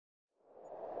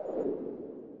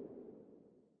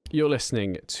You're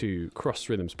listening to Cross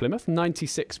Rhythms Plymouth,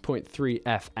 96.3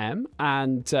 FM,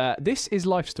 and this is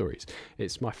Life Stories.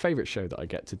 It's my favourite show that I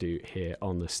get to do here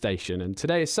on the station, and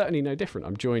today is certainly no different.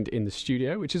 I'm joined in the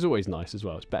studio, which is always nice as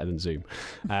well, it's better than Zoom,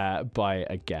 by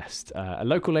a guest, a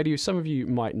local lady who some of you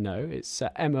might know. It's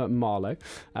Emma Marlow.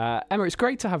 Emma, it's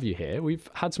great to have you here. We've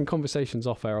had some conversations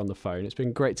off air on the phone. It's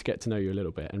been great to get to know you a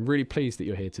little bit, and really pleased that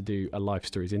you're here to do a Life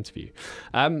Stories interview.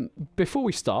 Before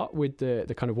we start with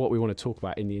the kind of what we want to talk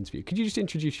about in the interview, could you just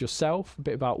introduce yourself, a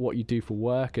bit about what you do for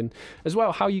work, and as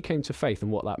well how you came to faith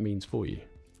and what that means for you?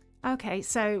 Okay,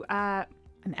 so I'm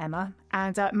Emma,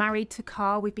 and married to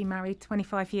Carl. We've been married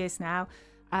 25 years now.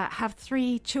 Have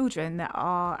 3 children that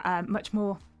are much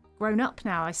more grown up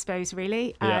now, I suppose,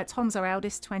 really. Tom's our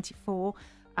eldest, 24.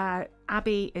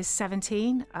 Abby is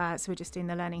 17, so we're just doing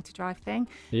the learning to drive thing.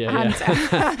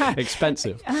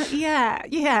 Expensive. And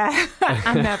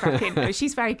nerve-wracking. But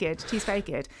she's very good.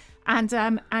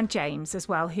 And James as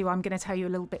well, who I'm going to tell you a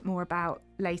little bit more about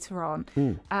later on.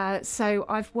 So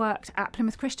I've worked at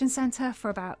Plymouth Christian Centre for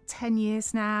about 10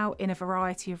 years now in a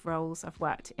variety of roles. I've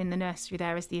worked in the nursery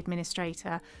there as the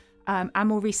administrator, and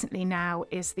more recently now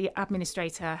is the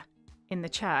administrator in the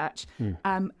church,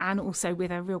 and also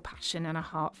with a real passion and a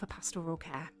heart for pastoral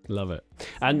care. Love it.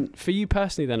 And for you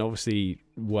personally then, obviously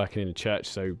working in a church,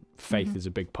 so faith is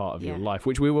a big part of your life,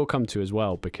 which we will come to as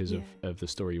well because of the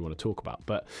story you want to talk about.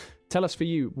 But tell us, for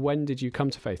you, when did you come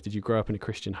to faith? Did you grow up in a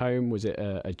Christian home? Was it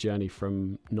a journey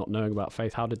from not knowing about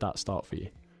faith? How did that start for you?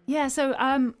 Yeah, so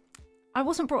I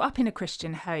wasn't brought up in a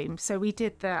Christian home, so we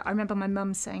did I remember my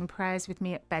mum saying prayers with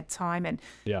me at bedtime, and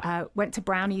went to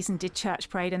Brownies and did church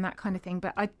parade and that kind of thing,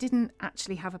 but I didn't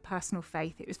actually have a personal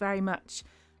faith. It was very much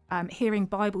hearing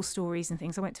Bible stories and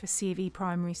things. I went to a C of E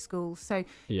primary school, so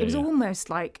it was almost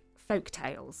like folk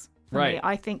tales for me.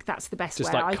 I think that's the best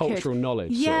just way like I cultural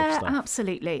knowledge Yeah, sort of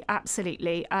stuff.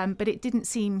 Absolutely. But it didn't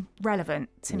seem relevant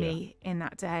to me in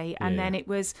that day. And then it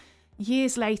was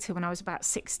years later, when I was about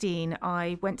 16,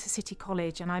 I went to City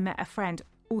College and I met a friend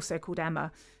also called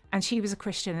Emma, and she was a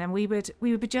Christian, and we would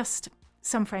just,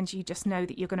 some friends you just know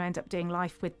that you're going to end up doing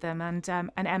life with them, and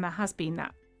Emma has been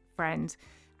that friend,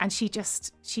 and she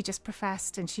just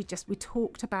professed, and we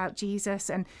talked about Jesus,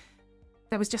 and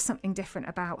there was just something different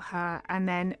about her. And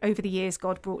then over the years,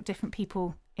 God brought different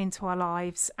people into our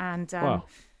lives, and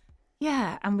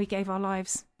and we gave our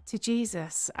lives to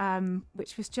Jesus,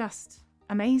 which was just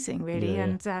amazing, really.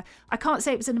 And I can't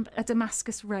say it was a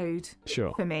Damascus road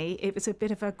for me. It was a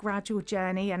bit of a gradual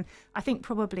journey, and I think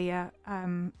probably a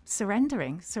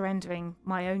surrendering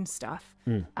my own stuff.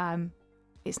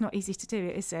 It's not easy to do,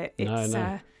 is it? It's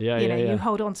you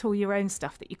hold on to all your own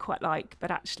stuff that you quite like, but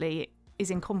actually it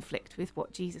is in conflict with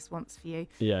what Jesus wants for you.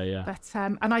 But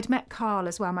and I'd met Carl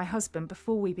as well, my husband,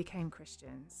 before we became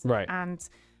Christians, and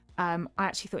I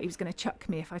actually thought he was going to chuck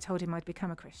me if I told him I'd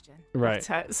become a Christian.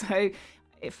 But, so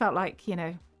it felt like,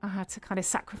 I had to kind of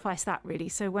sacrifice that, really.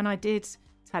 So when I did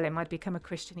tell him I'd become a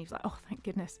Christian, he was like, oh, thank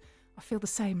goodness. I feel the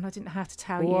same, and I didn't know how to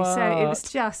tell you. So it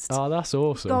was just... Oh, that's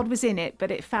awesome. God was in it, but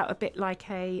it felt a bit like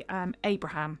a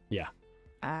Abraham. Yeah.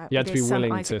 You had to be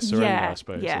willing to surrender, I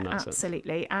suppose. Yeah, in that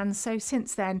absolutely. Sense. And so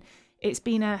since then, it's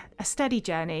been a steady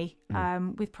journey,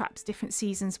 with perhaps different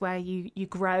seasons where you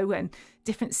grow, and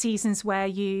different seasons where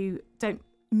you don't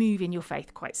move in your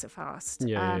faith quite so fast.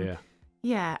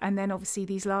 Yeah, and then obviously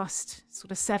these last sort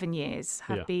of 7 years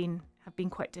have been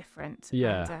quite different.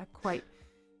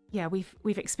 And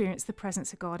we've experienced the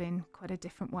presence of God in quite a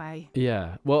different way.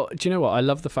 Yeah. Well, do you know what? I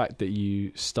love the fact that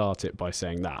you start it by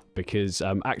saying that, because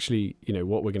actually,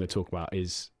 what we're going to talk about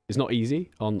is not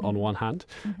easy on one hand.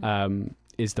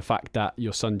 Is the fact that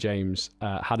your son James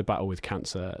had a battle with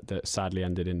cancer that sadly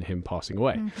ended in him passing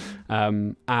away.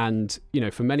 And,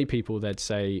 for many people, they'd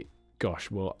say,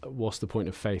 gosh, well, what's the point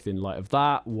of faith in light of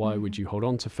that? Why would you hold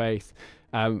on to faith?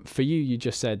 For you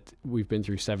just said we've been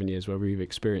through 7 years where we've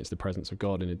experienced the presence of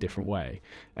God in a different way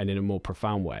and in a more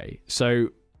profound way. So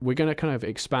we're going to kind of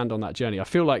expand on that journey. I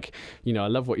feel like, I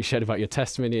love what you shared about your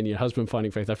testimony and your husband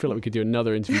finding faith. I feel like we could do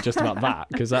another interview just about that,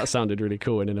 because that sounded really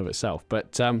cool in and of itself.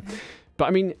 But I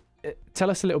mean,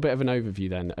 tell us a little bit of an overview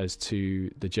then as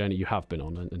to the journey you have been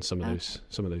on, and some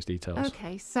of those details.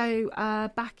 Okay, so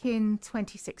back in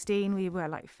 2016, we were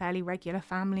like a fairly regular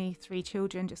family, 3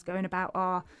 children, just going about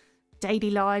our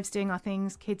daily lives, doing our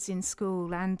things, kids in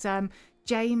school, and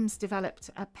James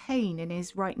developed a pain in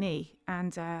his right knee,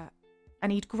 and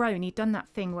he'd done that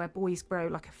thing where boys grow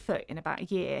like a foot in about a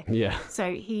year. Yeah.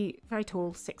 So he, very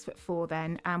tall, 6'4"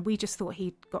 then, and we just thought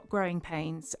he'd got growing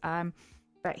pains.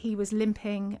 But he was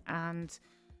limping, and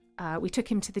we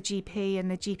took him to the GP,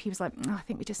 and the GP was like, I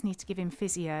think we just need to give him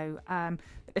physio.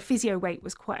 But the physio wait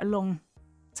was quite a long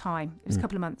time. It was a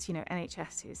couple of months,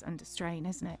 NHS is under strain,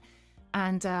 isn't it?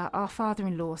 And our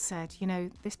father-in-law said,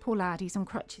 this poor lad, he's on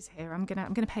crutches here. I'm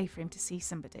gonna pay for him to see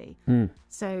somebody.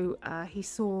 So he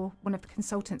saw one of the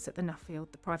consultants at the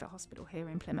Nuffield, the private hospital here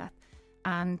in Plymouth,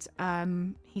 and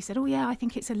he said, "Oh yeah, I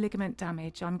think it's a ligament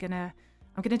damage. I'm gonna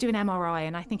do an MRI,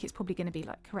 and I think it's probably going to be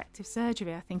like corrective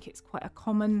surgery. I think it's quite a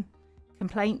common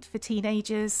complaint for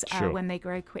teenagers when they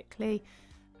grow quickly."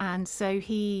 And so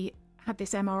he had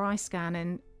this MRI scan,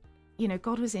 and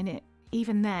God was in it.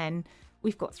 Even then,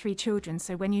 we've got 3 children,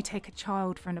 so when you take a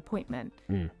child for an appointment,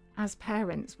 as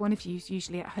parents, one of you's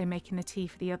usually at home making the tea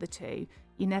for the other 2.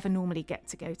 You never normally get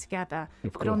to go together.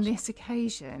 But on this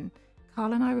occasion,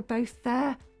 Carl and I were both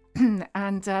there.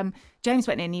 And James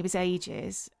went in, he was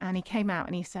ages, and he came out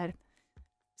and he said,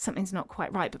 something's not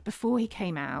quite right. But before he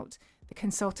came out, the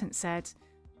consultant said,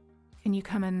 "Can you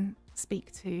come and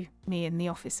speak to me in the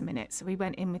office a minute?" So we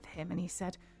went in with him, and he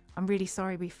said, "I'm really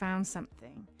sorry, we found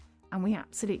something." And we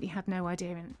absolutely had no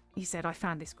idea. And he said, "I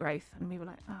found this growth." And we were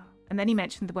like, "Oh." And then he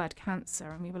mentioned the word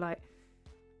cancer, and we were like,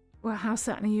 "Well, how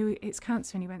certain are you it's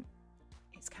cancer?" And he went,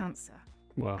 "It's cancer."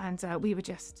 Wow. And we were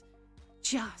just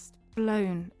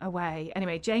blown away.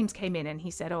 Anyway, James came in and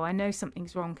he said, "Oh, I know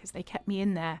something's wrong because they kept me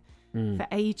in there for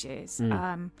ages."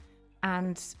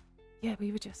 And yeah,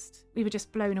 we were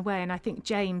just blown away. And I think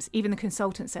James, even the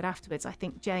consultant said afterwards, I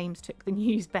think James took the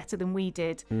news better than we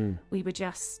did. We were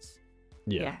just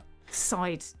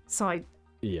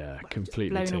completely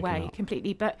blown away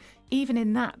completely. But even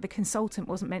in that, the consultant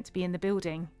wasn't meant to be in the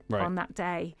building on that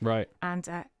day, and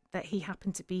that he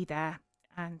happened to be there,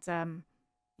 and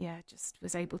just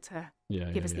was able to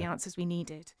give us the answers we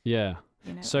needed.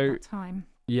 So at that time.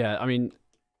 I mean,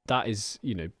 that is,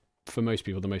 for most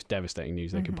people, the most devastating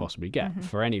news they could possibly get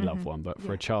for any loved one, but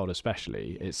for a child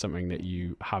especially, it's something that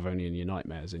you have only in your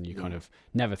nightmares, and you kind of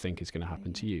never think is going to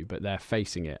happen to you, but they're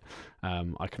facing it.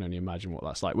 I can only imagine what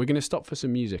that's like. We're going to stop for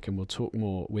some music, and we'll talk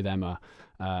more with Emma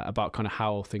about kind of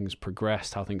how things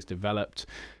progressed, how things developed.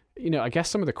 I guess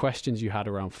some of the questions you had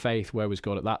around faith, where was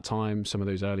God at that time, some of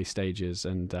those early stages,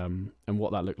 and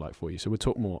what that looked like for you. So we'll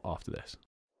talk more after this.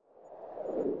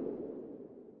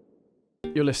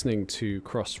 You're listening to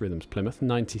Cross Rhythms Plymouth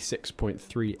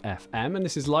 96.3 FM, and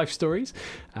this is Life Stories,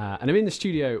 and I'm in the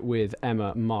studio with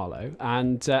Emma Marlow.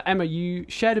 And Emma, you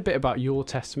shared a bit about your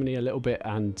testimony a little bit,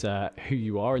 and who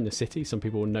you are in the city. Some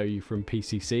people will know you from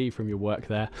PCC, from your work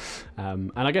there,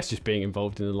 and I guess just being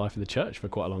involved in the life of the church for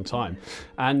quite a long time.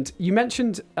 And you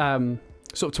mentioned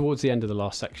sort of towards the end of the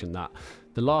last section that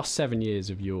the last 7 years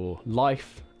of your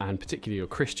life, and particularly your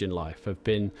Christian life, have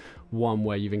been one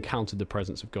where you've encountered the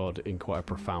presence of God in quite a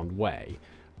profound way.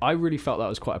 I really felt that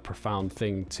was quite a profound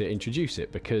thing to introduce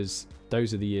it, because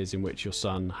those are the years in which your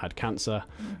son had cancer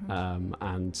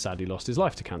and sadly lost his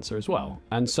life to cancer as well.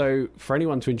 And so for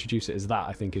anyone to introduce it as that,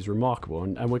 I think is remarkable.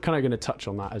 And we're kind of going to touch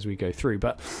on that as we go through.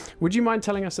 But would you mind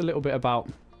telling us a little bit about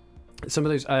some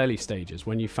of those early stages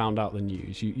when you found out the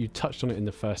news? You touched on it in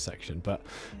the first section, but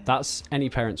that's any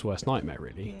parent's worst nightmare,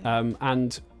 really.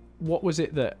 And what was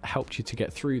it that helped you to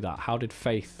get through that? How did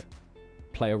faith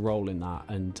play a role in that?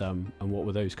 And what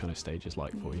were those kind of stages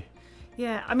like for you?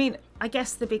 Yeah, I mean, I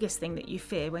guess the biggest thing that you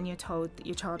fear when you're told that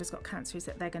your child has got cancer is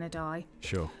that they're going to die.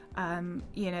 Sure.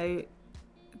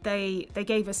 They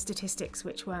gave us statistics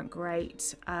which weren't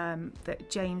great, that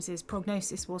James's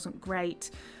prognosis wasn't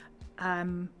great.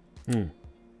 And it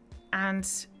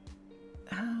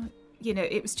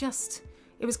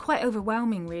was quite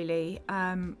overwhelming, really,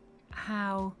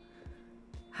 how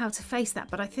to face that.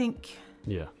 But I think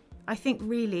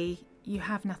really you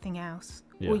have nothing else.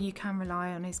 All you can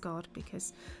rely on is God,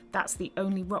 because that's the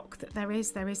only rock that there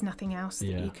is. There is nothing else that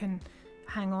you can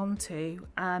hang on to.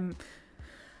 And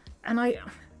I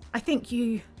think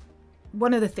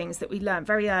one of the things that we learned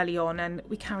very early on, and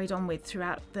we carried on with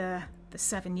throughout the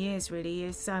 7 years really,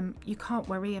 is you can't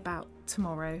worry about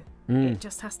tomorrow. It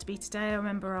just has to be today. I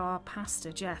remember our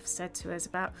pastor Jeff said to us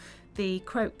about the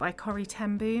quote by Corrie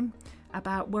ten Boom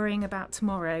about worrying about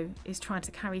tomorrow is trying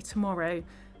to carry tomorrow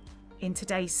in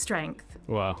today's strength.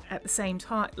 Wow. At the same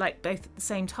time, like both at the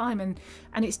same time, and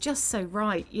it's just so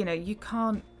right. You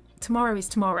can't. Tomorrow is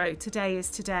tomorrow. Today is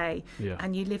today,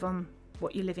 and you live on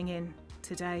what you're living in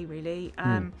today, really.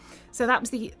 So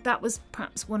that was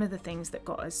perhaps one of the things that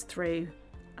got us through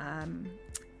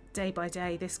day by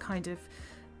day, this kind of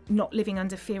not living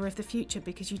under fear of the future,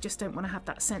 because you just don't want to have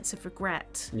that sense of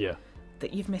regret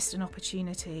that you've missed an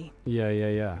opportunity.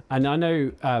 And I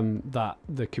know that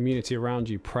the community around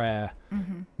you, prayer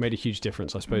made a huge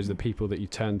difference. I suppose the people that you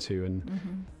turned to,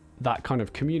 and that kind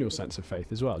of communal sense of faith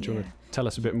as well. Do you want to tell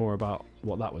us a bit more about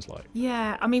what that was like?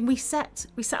 Yeah, I mean, we set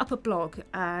up a blog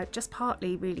just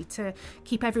partly really to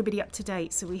keep everybody up to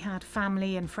date. So we had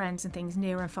family and friends and things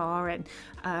near and far, and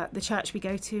the church we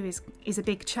go to is a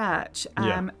big church,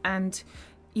 and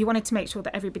you wanted to make sure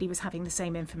that everybody was having the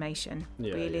same information,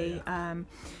 really.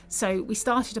 So we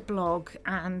started a blog,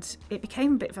 and it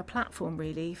became a bit of a platform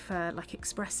really for like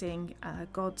expressing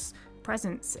God's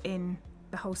presence in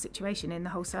the whole situation, in the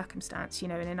whole circumstance,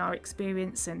 and in our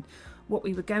experience and what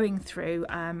we were going through,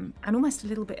 and almost a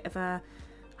little bit of I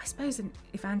suppose an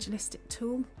evangelistic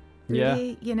tool,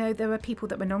 really. There were people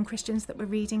that were non-Christians that were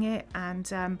reading it,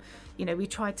 and we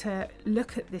tried to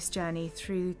look at this journey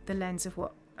through the lens of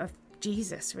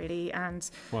Jesus, really, and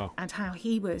how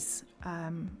he was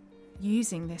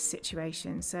using this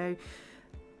situation. So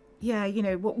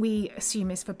what we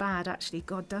assume is for bad, actually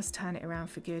God does turn it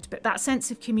around for good. But that sense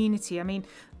of community, I mean,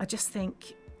 I just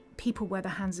think people were the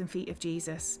hands and feet of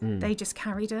Jesus. They just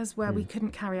carried us where we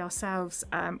couldn't carry ourselves,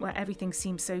 where everything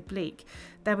seemed so bleak.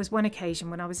 There was one occasion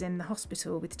when I was in the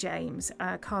hospital with James.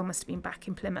 Carl must have been back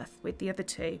in Plymouth with the other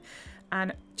two,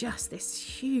 and just this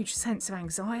huge sense of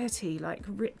anxiety like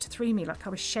ripped through me, like I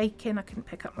was shaking. I couldn't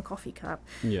pick up my coffee cup.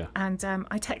 And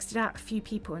I texted out a few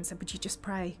people and said, would you just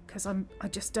pray, because I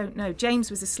just don't know.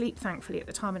 James was asleep thankfully at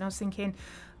the time, and I was thinking,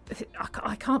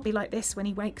 I can't be like this when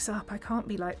he wakes up. I can't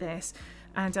be like this.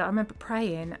 And I remember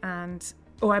praying,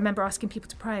 or I remember asking people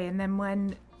to pray, and then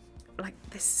when like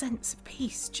this sense of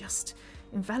peace just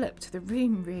enveloped the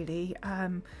room, really,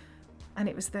 and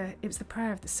it was the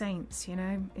prayer of the saints.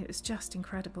 It was just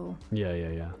incredible.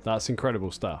 That's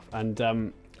incredible stuff. And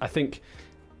I think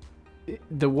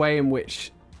the way in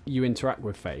which you interact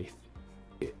with faith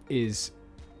is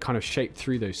kind of shaped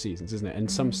through those seasons, isn't it? And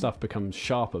some stuff becomes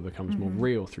sharper, becomes more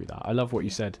real through that. I love what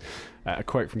you said, a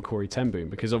quote from Corrie ten Boom,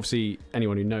 because obviously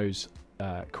anyone who knows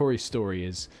Corrie's story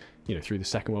is, through the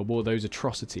Second World War, those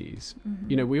atrocities,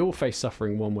 we all face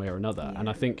suffering one way or another. And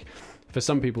I think for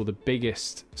some people the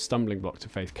biggest stumbling block to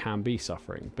faith can be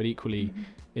suffering, but equally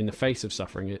in the face of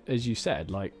suffering, as you said,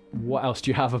 like what else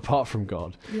do you have apart from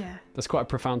God? That's quite a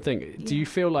profound thing. Do you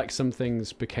feel like some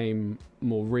things became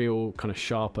more real, kind of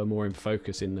sharper, more in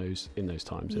focus in those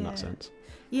times, in that sense?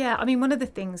 I mean, one of the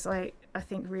things I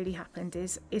think really happened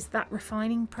is that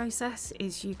refining process.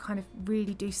 Is you kind of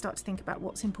really do start to think about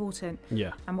what's important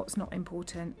and what's not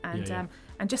important,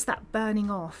 and just that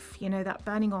burning off, that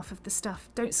burning off of the stuff.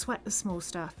 Don't sweat the small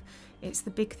stuff. It's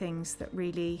the big things that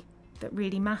really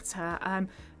matter.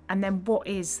 And then what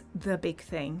is the big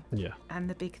thing? And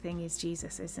the big thing is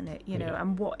Jesus, isn't it?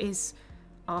 And what is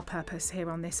our purpose here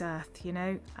on this earth,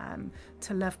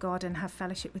 to love God and have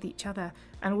fellowship with each other.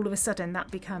 And all of a sudden that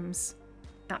becomes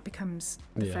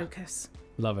the focus.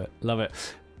 Love it. I'm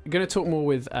going to talk more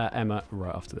with Emma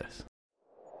right after this.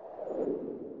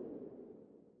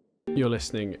 You're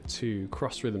listening to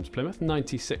Cross Rhythms Plymouth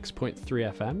 96.3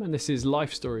 FM, and this is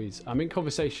Life Stories. I'm in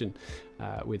conversation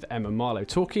with Emma Marlow,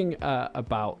 talking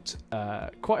about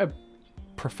quite a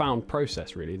profound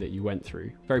process really that you went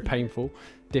through. Very painful,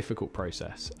 difficult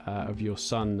process of your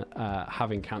son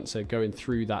having cancer, going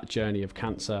through that journey of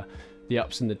cancer, the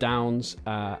ups and the downs,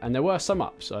 and there were some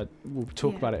ups. We'll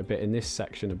talk about it a bit in this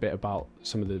section, a bit about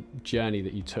some of the journey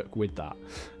that you took with that,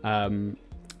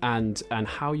 and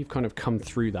how you've kind of come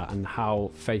through that, and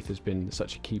how faith has been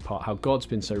such a key part, how God's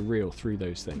been so real through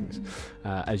those things,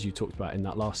 as you talked about in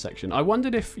that last section. I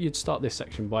wondered if you'd start this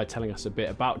section by telling us a bit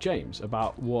about James,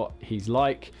 about what he's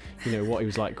like, what he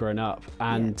was like growing up,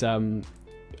 and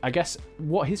I guess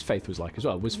what his faith was like as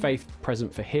well. Was faith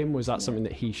present for him? Was that something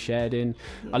that he shared in?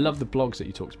 I love the blogs that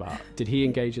you talked about. Did he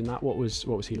engage in that? What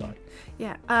was he like?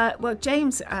 Well,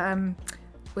 James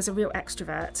was a real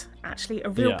extrovert, actually, a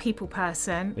real people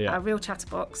person, a real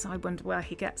chatterbox. I wonder where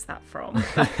he gets that from.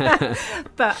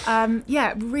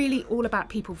 But really all about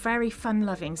people, very fun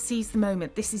loving, sees the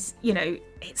moment. This is,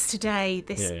 it's today.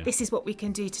 This is what we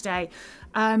can do today.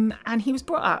 And he was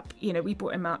brought up, we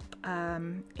brought him up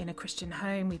in a Christian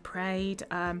home. We prayed.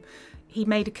 He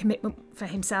made a commitment for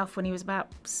himself when he was about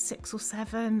 6 or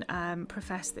 7,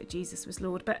 professed that Jesus was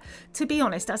Lord. But to be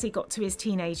honest, as he got to his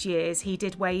teenage years, he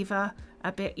did waver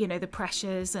a bit, the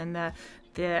pressures and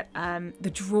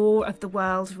the draw of the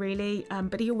world, really.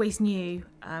 But he always knew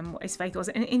what his faith was.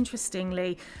 And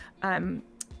interestingly,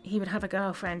 he would have a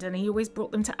girlfriend, and he always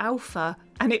brought them to Alpha,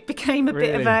 and it became a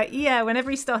bit of a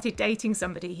whenever he started dating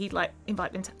somebody, he'd like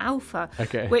invite them to Alpha,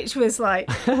 which was like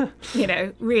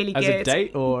really as good. As a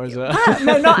date or as a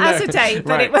no, not as a date,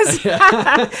 but it was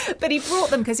but he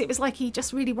brought them because it was like he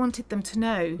just really wanted them to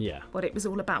know what it was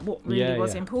all about, what really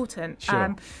was important.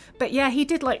 Sure. But he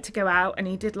did like to go out, and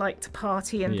he did like to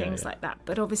party and things like that,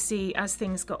 but obviously as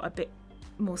things got a bit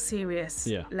more serious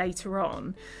later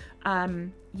on,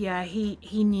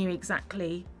 he knew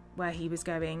exactly where he was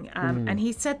going, and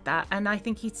he said that, and I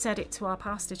think he'd said it to our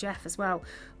pastor Jeff as well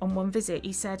on one visit.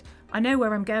 He said, I know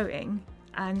where I'm going,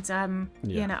 and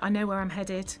I know where I'm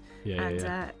headed,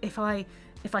 if I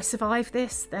survive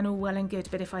this, then all well and good,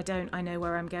 but if I don't, I know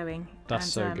where I'm going.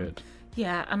 That's so good.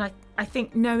 And I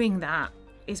think knowing that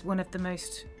is one of the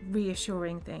most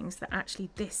reassuring things, that actually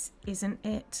this isn't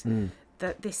it,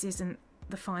 that this isn't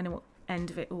the final end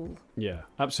of it all. Yeah,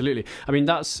 absolutely. I mean,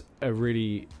 that's a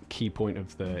really key point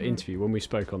of the interview. When we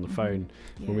spoke on the phone,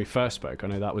 when we first spoke, I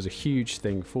know that was a huge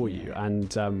thing for you.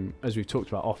 And as we've talked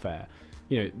about off air,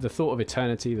 the thought of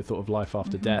eternity, the thought of life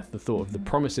after death, the thought of the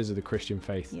promises of the Christian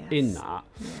faith in that,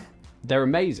 they're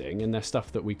amazing, and they're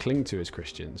stuff that we cling to as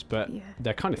Christians, but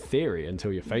they're kind of theory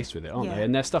until you're faced with it, aren't they?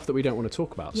 And they're stuff that we don't want to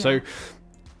talk about. So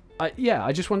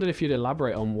I just wondered if you'd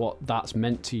elaborate on what that's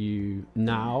meant to you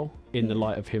now in the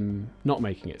light of him not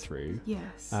making it through.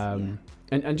 Yes. And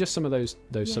just some of those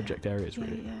subject areas,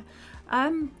 really.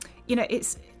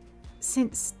 It's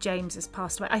since James has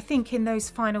passed away, I think in those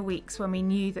final weeks when we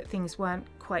knew that things weren't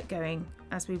quite going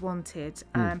as we wanted,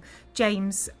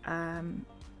 James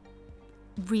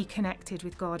reconnected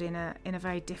with God in a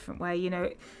very different way.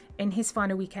 In his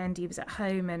final weekend, he was at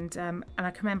home, and I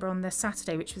can remember on the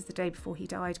Saturday, which was the day before he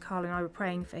died, Carl and I were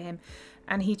praying for him,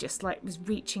 and he just was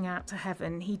reaching out to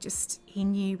heaven. He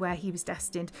knew where he was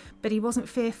destined, but he wasn't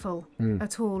fearful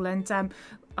at all. And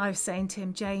I was saying to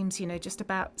him, James, just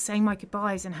about saying my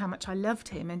goodbyes and how much I loved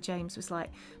him, and James was like,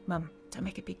 Mum, don't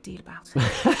make a big deal about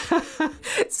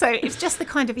it. So it's just the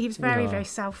kind of, he was very, very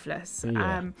selfless,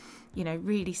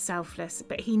 really selfless,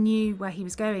 but he knew where he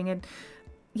was going. And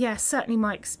certainly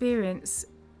my experience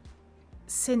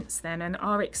since then, and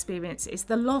our experience, is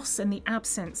the loss and the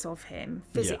absence of him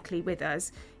physically with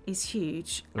us is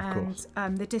huge.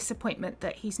 And the disappointment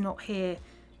that he's not here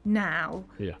now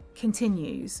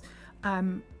continues.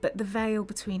 But the veil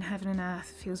between heaven and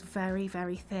earth feels very,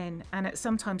 very thin. And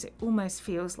sometimes it almost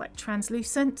feels like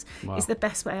translucent is the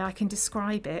best way I can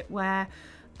describe it, where,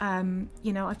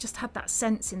 I've just had that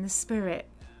sense in the spirit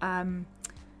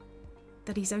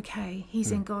that he's okay,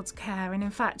 he's in God's care. And in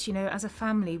fact, as a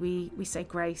family, we say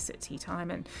grace at tea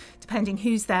time, and depending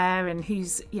who's there and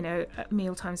who's, at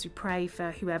meal times, we pray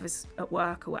for whoever's at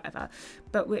work or whatever.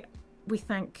 But we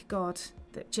thank God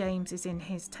that James is in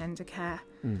his tender care,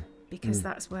 because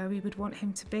that's where we would want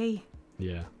him to be.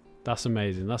 Yeah, that's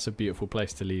amazing. That's a beautiful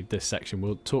place to leave this section.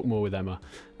 We'll talk more with Emma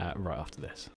right after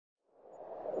this.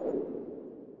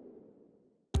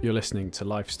 You're listening to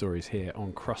Life Stories here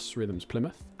on Cross Rhythms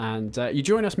Plymouth, and you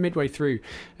join us midway through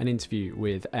an interview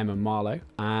with Emma Marlow.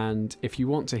 And if you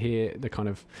want to hear the kind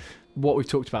of what we've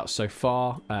talked about so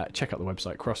far, check out the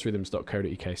website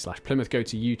crossrhythms.co.uk/Plymouth. Go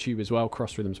to YouTube as well,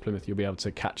 Cross Rhythms Plymouth. You'll be able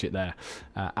to catch it there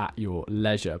at your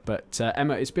leisure. But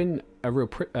Emma, it's been a real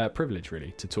privilege,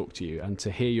 really, to talk to you and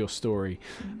to hear your story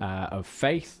of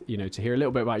faith. To hear a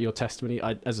little bit about your testimony.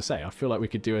 As I say, I feel like we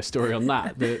could do a story on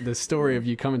that. The story of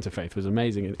you coming to faith was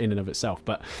amazing in and of itself.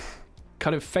 But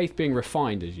kind of faith being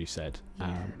refined, as you said,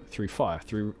 through fire,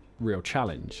 through real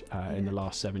challenge in the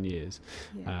last 7 years,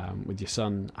 with your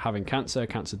son having cancer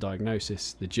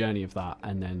diagnosis, the journey of that,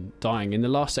 and then dying. In the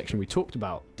last section, we talked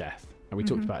about death, and we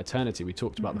talked about eternity. We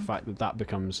talked about the fact that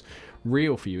becomes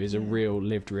real for you, is a real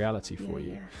lived reality for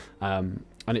you. And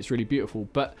it's really beautiful.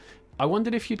 But I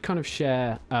wondered if you'd kind of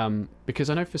share,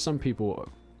 because I know for some people,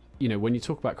 when you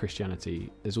talk about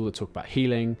Christianity, there's all the talk about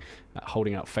healing,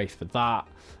 holding out faith for that.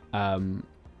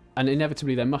 And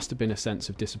inevitably there must have been a sense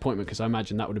of disappointment, because I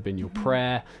imagine that would have been your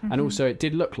prayer. And also it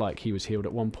did look like he was healed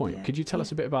at one point. Could you tell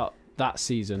us a bit about that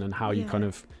season and how you kind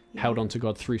of held on to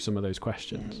God through some of those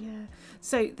questions?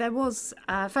 So there was,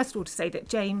 first of all, to say that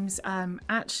James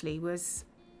actually was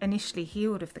initially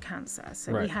healed of the cancer.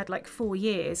 So we had 4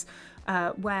 years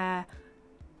where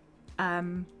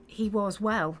he was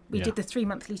well. We did the 3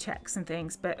 monthly checks and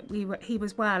things, but he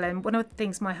was well. And one of the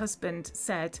things my husband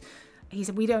said, he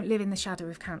said, we don't live in the shadow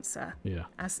of cancer.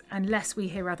 Unless we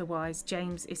hear otherwise,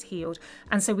 James is healed.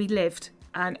 And so we lived.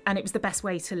 And it was the best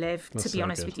way to live, to be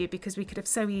honest with you, because we could have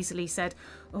so easily said,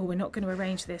 oh, we're not going to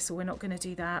arrange this, or we're not going to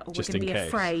do that, or we're going to be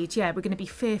afraid. We're going to be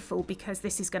fearful because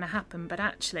this is going to happen. But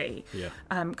actually,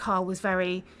 Carl was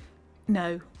very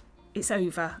no, it's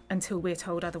over until we're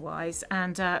told otherwise.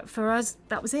 And for us,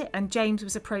 that was it. And James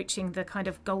was approaching the kind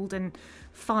of golden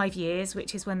 5 years,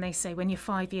 which is when they say when you're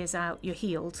 5 years out, you're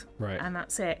healed. Right. And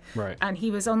that's it. Right. And he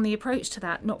was on the approach to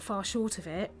that, not far short of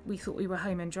it. We thought we were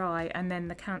home and dry. And then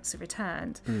the cancer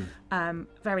returned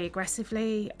very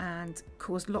aggressively and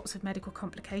caused lots of medical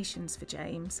complications for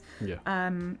James. Yeah.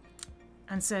 And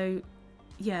so,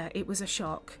 yeah, it was a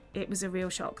shock. It was a real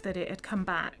shock that it had come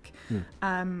back.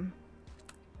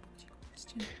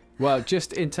 Well,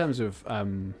 just in terms of,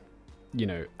 you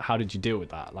know, how did you deal with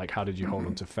that? Like, how did you hold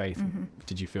on to faith?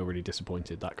 Did you feel really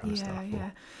disappointed, that kind of stuff?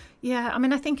 Yeah. I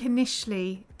mean, I think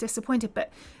initially disappointed,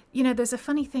 but, you know, there's a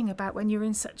funny thing about when you're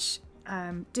in such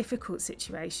difficult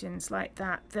situations like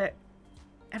that, that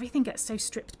everything gets so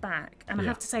stripped back. And I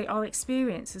have to say, our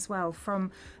experience as well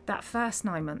from that first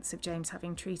 9 months of James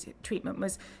having treatment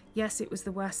was, yes, it was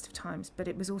the worst of times, but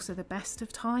it was also the best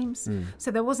of times.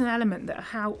 So there was an element that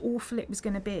how awful it was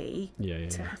going to be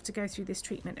to have to go through this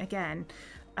treatment again,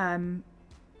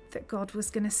 that God was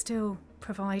going to still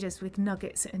provide us with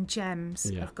nuggets and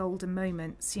gems of golden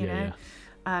moments, you know.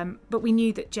 But we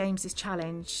knew that James's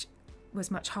challenge was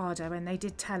much harder, and they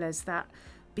did tell us that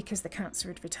because the cancer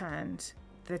had returned,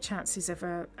 the chances of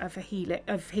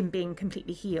him being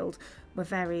completely healed were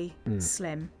very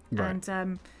slim. Right.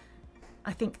 And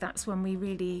I think that's when we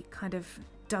really kind of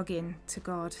dug in to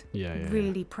God,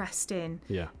 really pressed in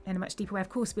a much deeper way. Of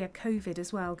course, we had COVID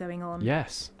as well going on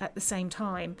at the same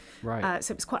time. Right.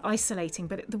 So it was quite isolating.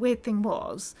 But the weird thing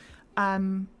was,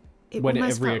 when it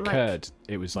reoccurred,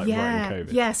 it was like right in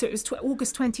COVID. Yeah, so it was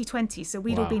August 2020. So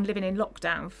we'd all been living in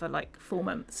lockdown for like 4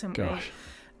 months, hadn't we?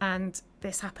 And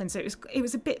this happened. So it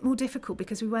was a bit more difficult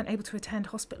because we weren't able to attend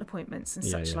hospital appointments and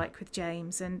such like with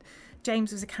James. And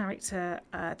James was a character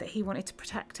that he wanted to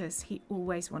protect us. He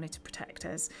always wanted to protect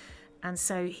us. And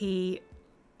so he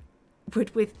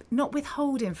would not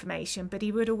withhold information, but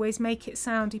he would always make it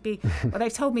sound, he'd be, well,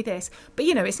 they've told me this, but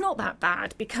you know, it's not that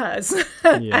bad because,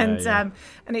 and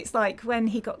it's like when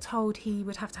he got told he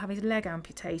would have to have his leg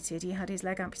amputated, he had his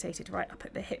leg amputated right up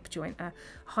at the hip joint, a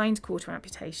hindquarter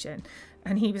amputation.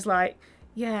 And he was like,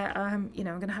 you know, I'm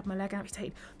going to have my leg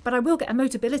amputated, but I will get a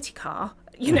Motability car,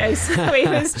 you know. So it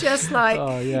was just like,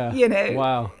 you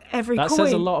know, every that coin.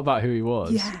 says a lot about who he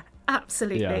was. Yeah.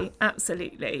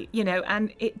 Absolutely, you know,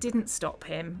 and it didn't stop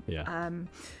him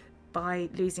by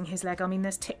losing his leg. I mean,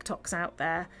 there's TikToks out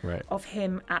there of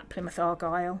him at Plymouth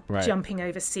Argyle jumping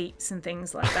over seats and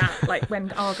things like that, like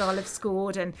when Argyle have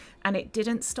scored, and it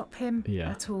didn't stop him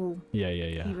at all.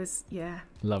 He was,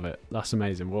 Love it. That's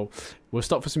amazing. Well, we'll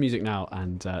stop for some music now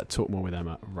and talk more with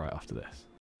Emma right after this.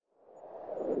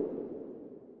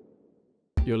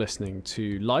 You're listening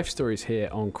to Life Stories here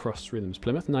on Cross Rhythms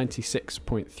Plymouth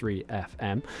 96.3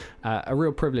 FM. A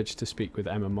real privilege to speak with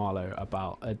Emma Marlow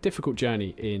about a difficult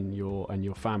journey in your and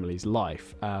your family's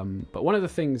life. But one of the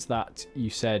things that you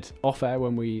said off air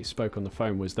when we spoke on the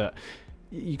phone was that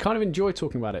you kind of enjoy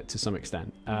talking about it to some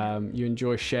extent. You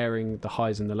enjoy sharing the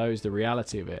highs and the lows, the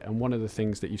reality of it. And one of the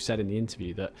things that you've said in the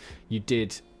interview that you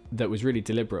did that was really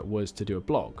deliberate was to do a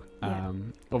blog,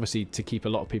 obviously to keep a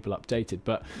lot of people updated.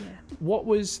 But what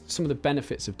was some of the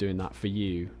benefits of doing that for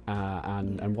you,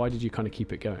 and why did you kind of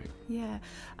keep it going?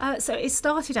 So it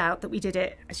started out that we did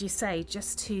it, as you say,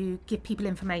 just to give people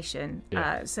information,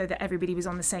 so that everybody was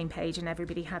on the same page and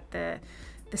everybody had the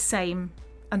same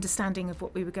understanding of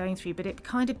what we were going through. But it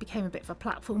kind of became a bit of a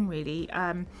platform, really,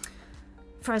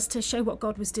 for us to show what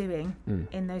God was doing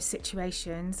in those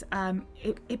situations.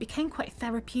 It became quite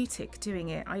therapeutic doing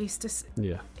it. I used to,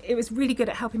 it was really good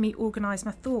at helping me organise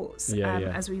my thoughts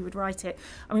as we would write it.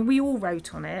 I mean, we all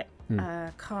wrote on it.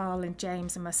 Carl and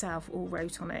James and myself all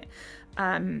wrote on it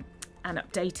and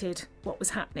updated what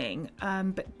was happening.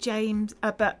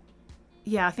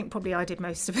 I think probably I did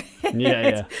most of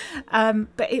it.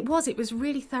 But it was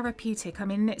really therapeutic. I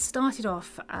mean, it started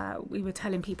off, we were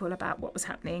telling people about what was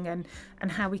happening and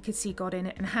how we could see God in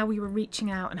it and how we were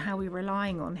reaching out and how we were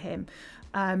relying on him.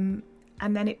 And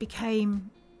then it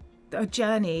became a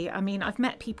journey. I mean, I've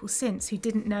met people since who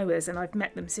didn't know us, and I've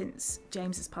met them since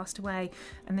James has passed away,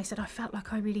 and they said, I felt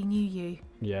like I really knew you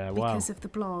because of the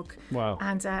blog.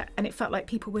 And it felt like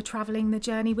people were travelling the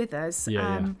journey with us.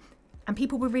 And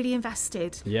people were really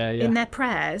invested in their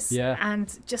prayers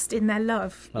and just in their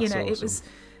love. That's awesome. It was,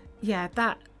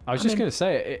 that. I was just going to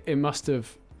say, it must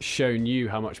have shown you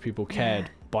how much people cared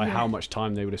by how much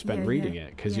time they would have spent reading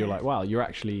it, because you're like, wow, you're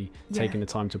actually taking the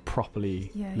time to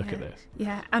properly look at this.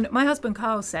 And my husband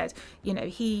Carl said, you know,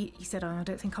 he said, I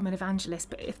don't think I'm an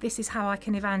evangelist, but if this is how I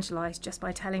can evangelise just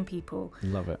by telling people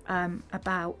Love it.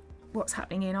 About what's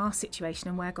happening in our situation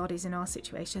and where God is in our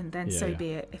situation, then so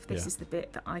be it. If this is the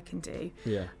bit that I can do,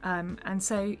 and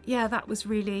so that was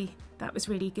really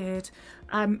good.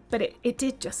 But it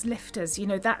did just lift us,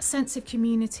 that sense of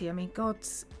community. I mean,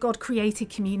 God created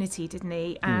community, didn't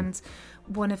He? And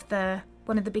one of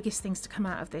the biggest things to come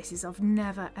out of this is I've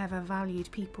never ever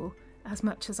valued people as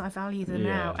much as I value them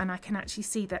now, and I can actually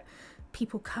see that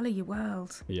people colour your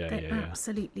world. They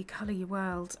absolutely colour your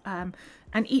world, and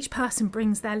each person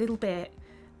brings their little bit,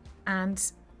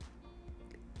 and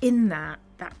in that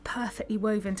perfectly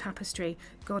woven tapestry,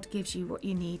 God gives you what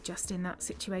you need just in that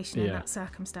situation, in that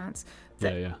circumstance,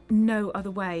 that no other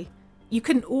way. You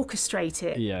couldn't orchestrate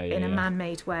it in a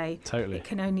man-made way. Totally. It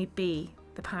can only be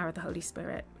the power of the Holy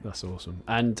Spirit. That's awesome.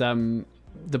 And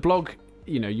the blog,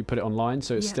 you put it online,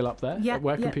 so it's still up there.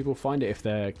 Where can people find it if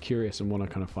they're curious and want to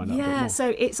kind of find out a bit more?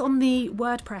 So it's on the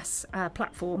WordPress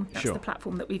platform. That's the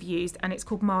platform that we've used, and it's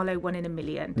called Marlow 1 in a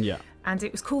Million. And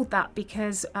it was called that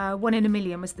because 1 in a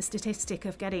million was the statistic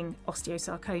of getting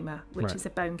osteosarcoma, which is a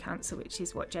bone cancer, which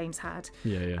is what James had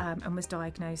and was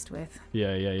diagnosed with.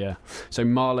 So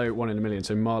Marlow 1 in a Million.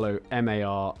 So Marlow,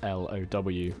 Marlow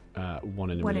 1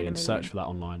 in a Million. Search for that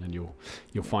online and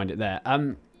you'll find it there.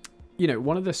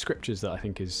 One of the scriptures that I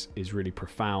think is really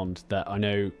profound, that I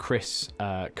know Chris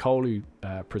Cole, who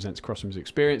presents Crossrooms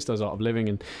Experience, does Art of Living,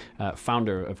 and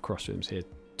founder of Crossrooms here,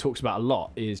 talks about a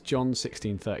lot, is John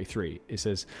 16:33. It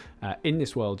says, in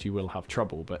this world you will have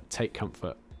trouble, but take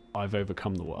comfort, I've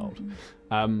overcome the world.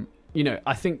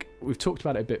 I think we've talked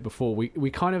about it a bit before.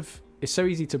 We kind of, it's so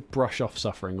easy to brush off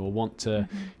suffering or want to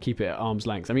keep it at arm's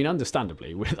length. I mean,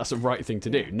 understandably, that's the right thing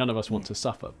to do. None of us want to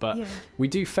suffer, but we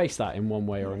do face that in one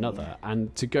way or another.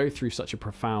 And to go through such a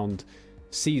profound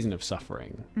season of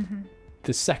suffering,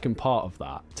 the second part of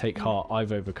that, take heart,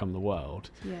 I've overcome the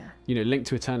world, linked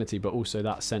to eternity, but also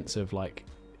that sense of like,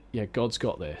 God's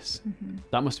got this.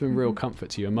 That must have been real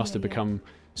comfort to you and must have become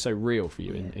so real for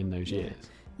you in those years.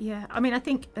 I mean, I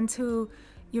think until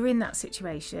you're in that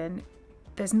situation,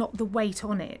 there's not the weight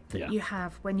on it that you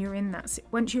have when you're in that.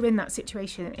 Once you're in that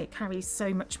situation, it carries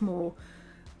so much more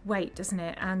weight, doesn't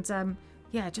it? And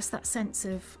just that sense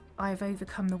of I've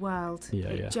overcome the world.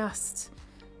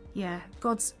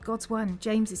 God's won.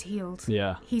 James is healed.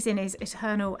 He's in his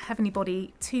eternal heavenly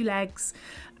body, 2 legs,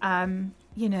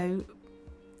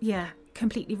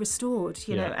 completely restored.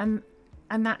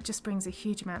 And that just brings a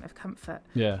huge amount of comfort.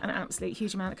 An absolute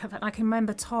huge amount of comfort. And I can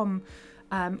remember Tom.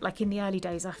 Like in the early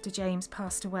days after James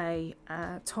passed away,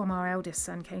 Tom, our eldest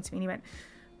son, came to me and he went,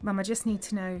 Mum, I just need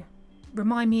to know,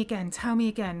 remind me again, tell me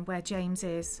again where James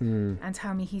is and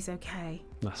tell me he's okay.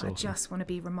 That's awesome. I just want to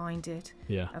be reminded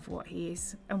of what he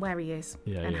is and where he is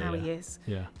and how he is.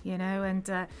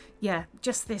 And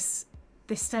just this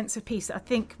sense of peace. I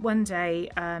think one day,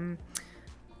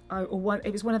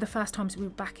 it was one of the first times we were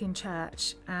back in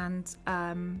church, and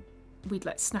we'd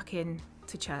snuck in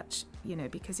to church,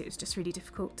 because it was just really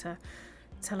difficult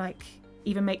to like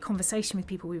even make conversation with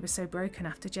people. We were so broken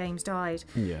after James died,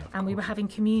 and we were having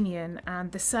communion,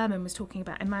 and the sermon was talking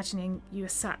about imagining you were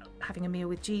sat having a meal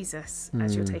with Jesus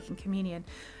as you're taking communion,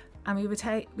 and we were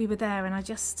there, and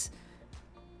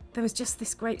there was just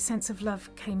this great sense of love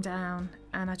came down,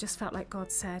 and I just felt like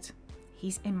God said,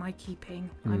 he's in my keeping,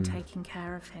 I'm taking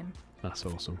care of him. That's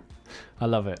awesome. I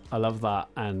love it. I love that.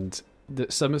 And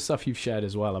some of the stuff you've shared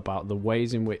as well about the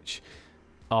ways in which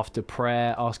after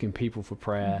prayer, asking people for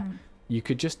prayer, you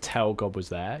could just tell God was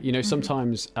there.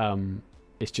 Sometimes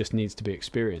it just needs to be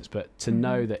experienced, but to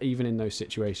know that even in those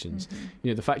situations,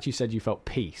 the fact you said you felt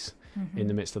peace in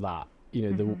the midst of that,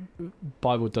 the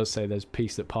Bible does say there's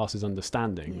peace that passes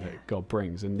understanding that God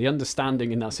brings, and the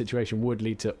understanding in that situation would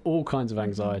lead to all kinds of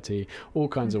anxiety, all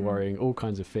kinds of worrying, all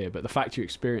kinds of fear, but the fact you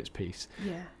experience peace,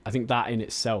 I think that in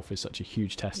itself is such a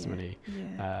huge testimony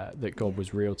that God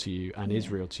was real to you and is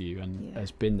real to you and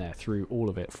has been there through all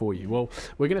of it for you. Well,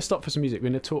 we're going to stop for some music.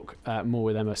 We're going to talk more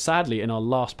with Emma, sadly, in our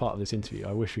last part of this interview.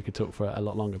 I wish we could talk for a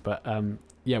lot longer, but we're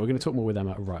going to talk more with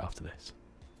Emma right after this.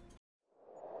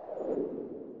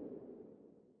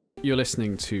 You're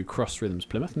listening to Cross Rhythms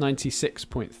Plymouth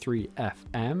 96.3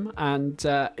 FM, and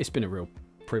it's been a real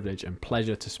privilege and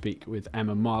pleasure to speak with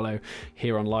Emma Marlow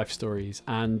here on Life Stories,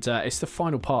 and it's the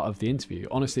final part of the interview.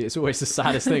 Honestly, it's always the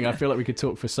saddest thing. I feel like we could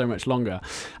talk for so much longer.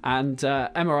 And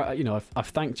Emma, I've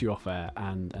thanked you off air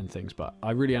and things, but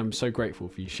I really am so grateful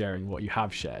for you sharing what you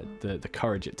have shared, the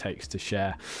courage it takes to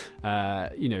share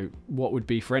what would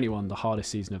be for anyone the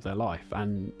hardest season of their life,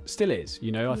 and still is.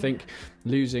 I think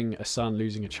losing a son,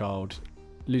 losing a child,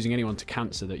 losing anyone to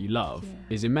cancer that you love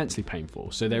is immensely painful,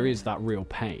 so there is that real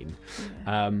pain,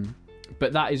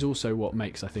 But that is also what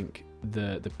makes, I think,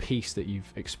 the peace that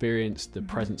you've experienced, the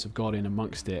presence of God in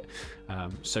amongst it,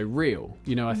 so real.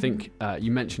 You know, I think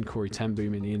you mentioned Corrie ten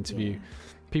Boom in the interview.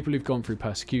 People who've gone through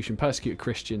persecution, persecuted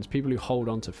Christians, people who hold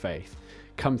on to faith,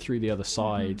 come through the other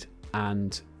side,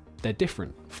 and they're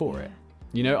different for it.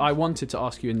 You know, I wanted to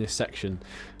ask you in this section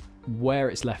where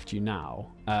it's left you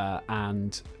now,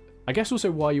 and I guess also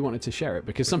why you wanted to share it,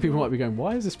 because some people might be going,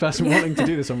 why is this person wanting to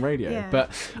do this on radio?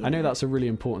 But I know that's a really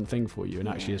important thing for you, and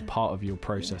actually as part of your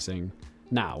processing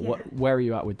now. Where are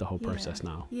you at with the whole process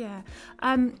now?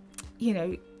 You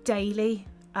know, daily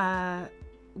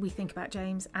we think about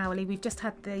James, hourly. We've just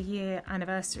had the year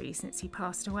anniversary since he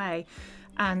passed away,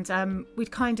 and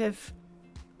we'd kind of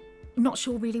not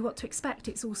sure really what to expect.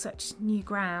 It's all such new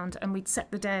ground, and we'd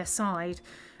set the day aside,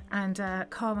 and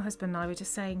Carl, my husband, and I were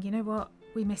just saying, you know what,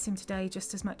 we miss him today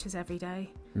just as much as every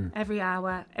day. Every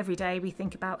hour, every day we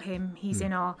think about him. He's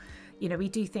in our, you know, we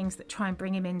do things that try and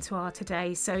bring him into our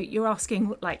today. So you're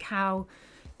asking like how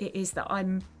it is that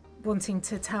I'm wanting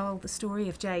to tell the story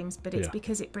of James, but it's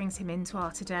because it brings him into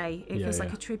our today. It feels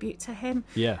like a tribute to him.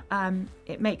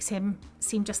 It makes him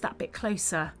seem just that bit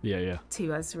closer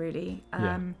to us, really.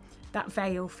 That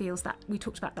veil feels, that we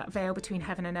talked about, that veil between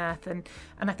heaven and earth, and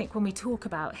I think when we talk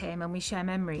about him and we share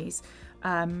memories,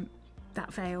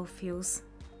 that veil feels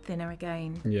thinner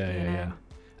again.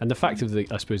 And the fact of the,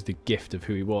 I suppose, the gift of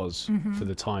who he was for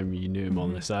the time you knew him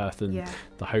on this earth, and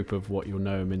the hope of what you'll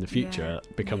know him in the future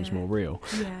becomes more real.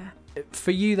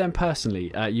 For you then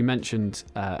personally, you mentioned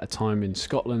a time in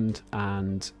Scotland,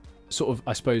 and sort of,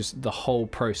 I suppose, the whole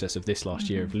process of this last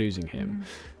year of losing him.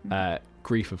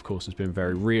 Grief, of course, has been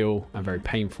very real and very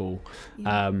painful.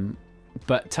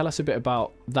 But tell us a bit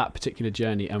about that particular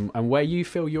journey, and where you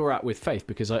feel you're at with faith,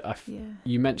 because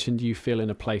you mentioned you feel in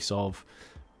a place of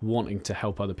wanting to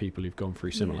help other people who've gone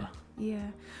through similar.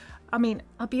 I mean,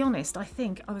 I'll be honest, I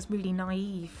think I was really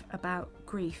naive about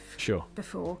grief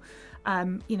before.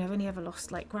 You know, when you ever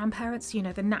lost like grandparents, you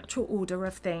know, the natural order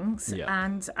of things,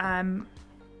 and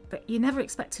but you never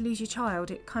expect to lose your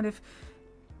child. It kind of,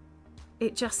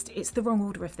 it's the wrong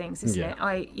order of things, isn't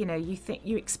it? You know, you think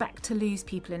you expect to lose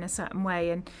people in a certain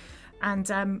way,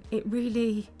 and it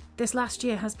really, this last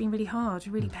year has been really hard,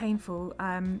 really painful.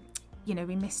 You know,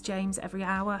 we miss James every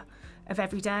hour of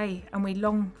every day, and we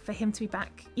long for him to be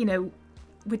back. You know,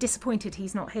 we're disappointed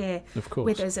he's not here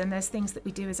with us, and there's things that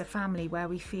we do as a family where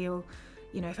we feel,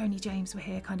 you know, if only James were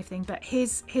here, kind of thing. But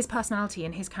his personality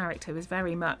and his character was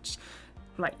very much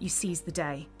like, you seize the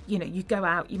day. You know, you go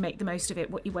out, you make the most of it,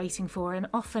 what you're waiting for. And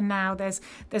often now there's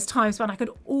times when I could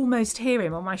almost hear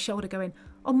him on my shoulder going,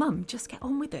 oh mum, just get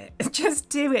on with it, just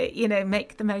do it, you know,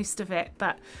 make the most of it.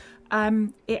 But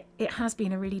it has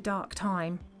been a really dark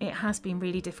time. It has been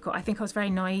really difficult. I think I was very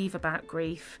naive about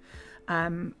grief,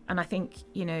 and I think,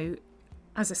 you know,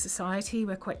 as a society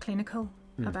we're quite clinical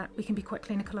about, we can be quite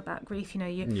clinical about grief. You know,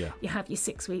 you have your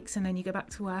 6 weeks and then you go back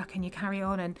to work and you carry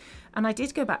on, and I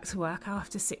did go back to work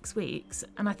after 6 weeks,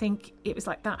 and I think it was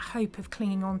like that hope of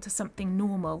clinging on to something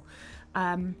normal.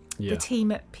 The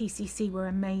team at PCC were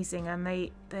amazing, and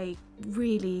they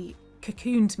really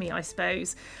cocooned me, I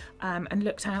suppose, and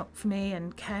looked out for me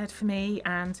and cared for me,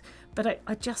 but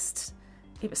I just,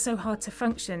 it was so hard to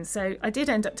function. So I did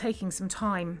end up taking some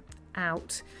time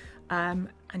out, and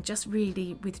just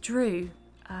really withdrew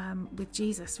with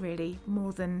Jesus, really,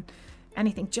 more than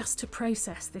anything, just to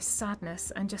process this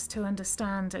sadness and just to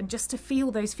understand and just to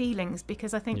feel those feelings,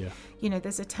 because I think you know,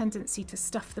 there's a tendency to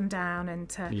stuff them down and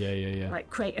to like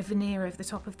create a veneer over the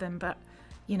top of them. But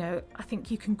you know, I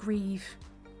think you can grieve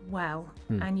well,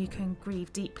 and you can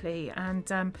grieve deeply.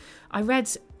 And I read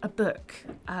a book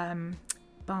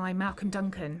by Malcolm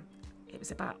Duncan. It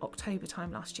was about October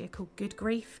time last year, called Good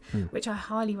Grief, which I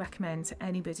highly recommend to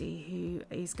anybody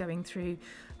who is going through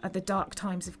the dark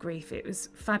times of grief. It was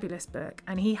a fabulous book,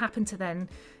 and he happened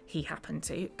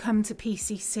to come to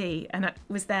PCC, and I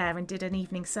was there and did an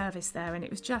evening service there, and it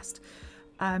was just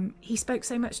he spoke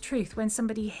so much truth. When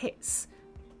somebody hits,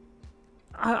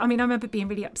 I mean, I remember being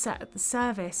really upset at the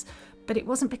service, but it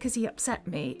wasn't because he upset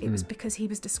me. It was because he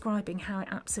was describing how it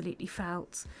absolutely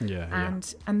felt,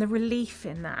 and the relief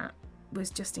in that was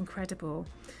just incredible.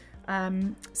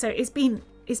 So it's been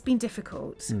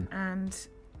difficult, and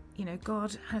you know,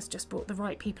 God has just brought the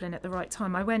right people in at the right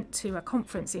time. I went to a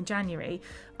conference in January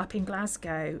up in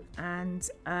Glasgow, and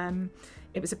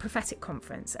it was a prophetic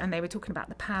conference, and they were talking about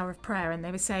the power of prayer, and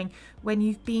they were saying, when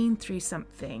you've been through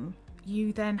something,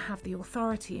 you then have the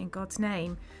authority in God's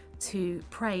name to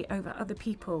pray over other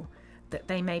people, that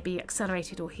they may be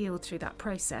accelerated or healed through that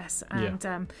process.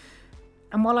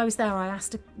 And while I was there, I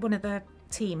asked one of the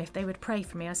team if they would pray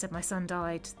for me. I said my son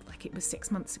died, like it was 6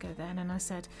 months ago then, and I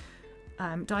said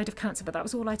died of cancer, but that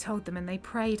was all I told them. And they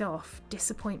prayed off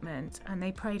disappointment and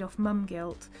they prayed off mum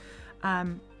guilt,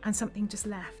 and something just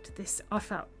left. I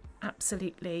felt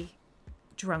absolutely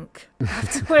drunk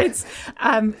afterwards.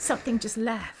 Something just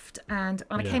left, and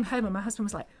when I came home and my husband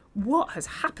was like, what has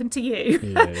happened to you?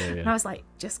 And I was like,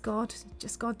 just God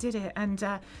did it. And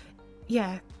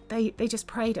they just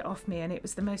prayed it off me, and it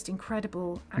was the most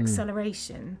incredible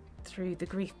acceleration through the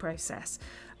grief process.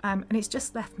 And it's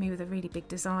just left me with a really big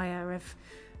desire of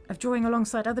drawing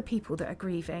alongside other people that are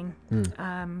grieving.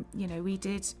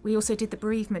 We also did the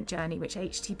bereavement journey, which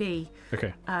HTB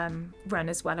run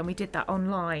as well, and we did that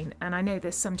online. And I know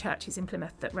there's some churches in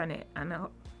Plymouth that run it, and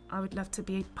I would love to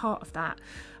be part of that.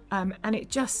 And it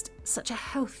just such a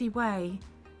healthy way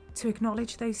to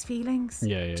acknowledge those feelings,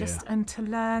 and to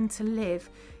learn to live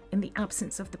in the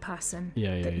absence of the person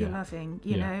that you're loving.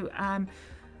 You know.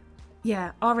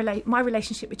 My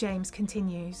relationship with James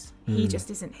continues. He just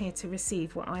isn't here to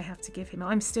receive what I have to give him.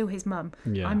 I'm still his mum.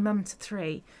 I'm mum to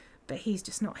 3, but he's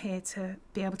just not here to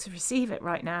be able to receive it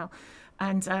right now.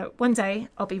 And one day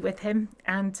I'll be with him,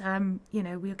 and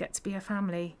we'll get to be a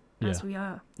family as we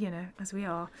are.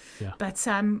 But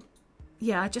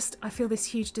I feel this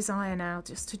huge desire now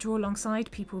just to draw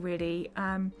alongside people, really,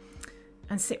 and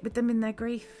sit with them in their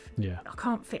grief. I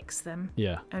can't fix them.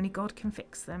 Only God can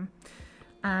fix them.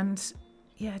 And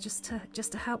just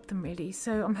to help them, really.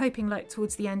 So I'm hoping, like,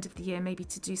 towards the end of the year, maybe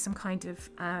to do some kind of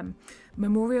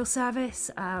memorial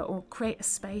service, or create a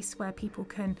space where people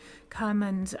can come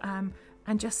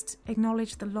and just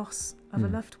acknowledge the loss of a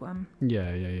loved one.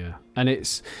 And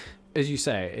it's, as you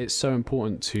say, it's so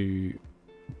important to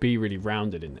be really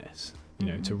rounded in this,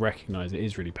 to recognise it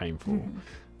is really painful,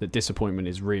 that disappointment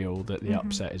is real, that the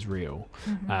upset is real.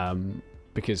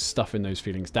 Because stuffing those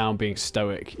feelings down, being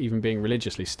stoic, even being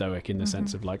religiously stoic in the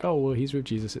sense of like, oh, well, he's with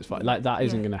Jesus, it's fine. Like, that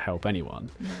isn't going to help anyone.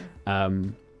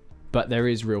 But there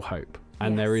is real hope.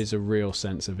 And there is a real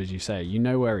sense of, as you say, you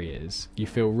know where he is. You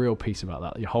feel real peace about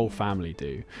that. Your whole family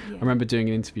do. I remember doing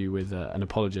an interview with an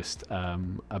apologist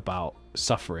about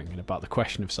suffering and about the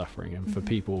question of suffering. And for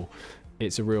people,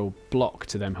 it's a real block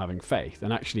to them having faith.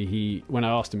 And actually, when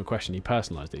I asked him a question, he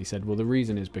personalised it. He said, well, the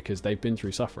reason is because they've been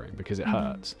through suffering, because it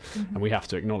hurts, and we have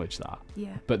to acknowledge that.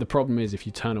 But the problem is, if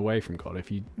you turn away from God,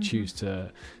 if you choose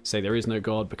to say there is no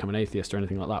God, become an atheist or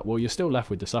anything like that, well, you're still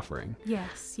left with the suffering.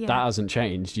 That hasn't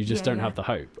changed. You just don't have the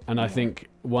hope. And I think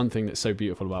one thing that's so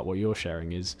beautiful about what you're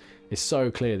sharing is it's so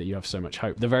clear that you have so much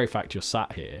hope. The very fact you're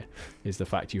sat here is the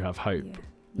fact you have hope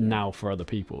now for other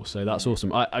people. So that's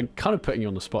awesome. I'm kind of putting you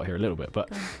on the spot here a little bit, but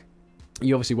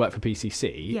you obviously work for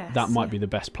PCC. That might be the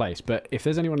best place. But if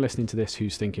there's anyone listening to this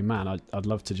who's thinking, man, I'd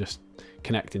love to just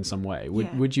connect in some way,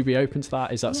 would you be open to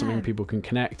that? Is that something people can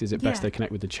connect? Is it best they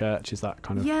connect with the church? Is that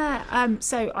kind of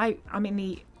so I'm in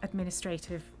the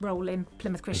administrative role in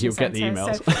Plymouth Christian Centre. You'll get the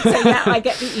emails. So I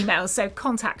get the emails. So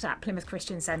contact at Plymouth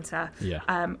Christian Centre,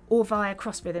 or via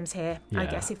Cross Rhythms here. I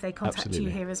guess if they contact you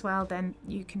here as well, then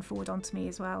you can forward on to me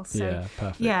as well. So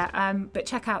perfect. But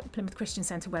check out the Plymouth Christian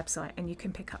Centre website and you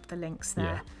can pick up the links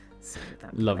there. So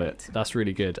love it. That's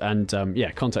really good. And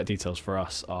contact details for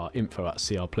us are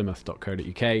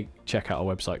info@crplymouth.co.uk. Check out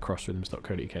our website,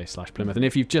 crossrhythms.co.uk/Plymouth. And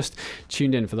if you've just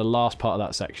tuned in for the last part of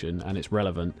that section and it's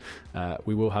relevant,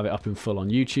 we will have it up in full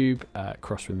on YouTube,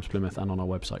 Cross Rhythms Plymouth, and on our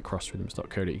website,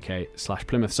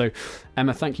 crossrhythms.co.uk/Plymouth. So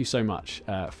Emma, thank you so much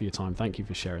for your time. Thank you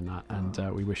for sharing that, and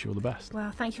we wish you all the best. Well,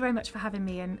 thank you very much for having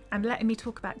me and letting me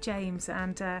talk about James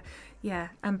and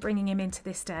bringing him into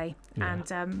this day,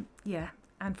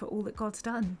 and for all that God's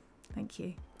done. Thank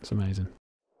you. It's amazing.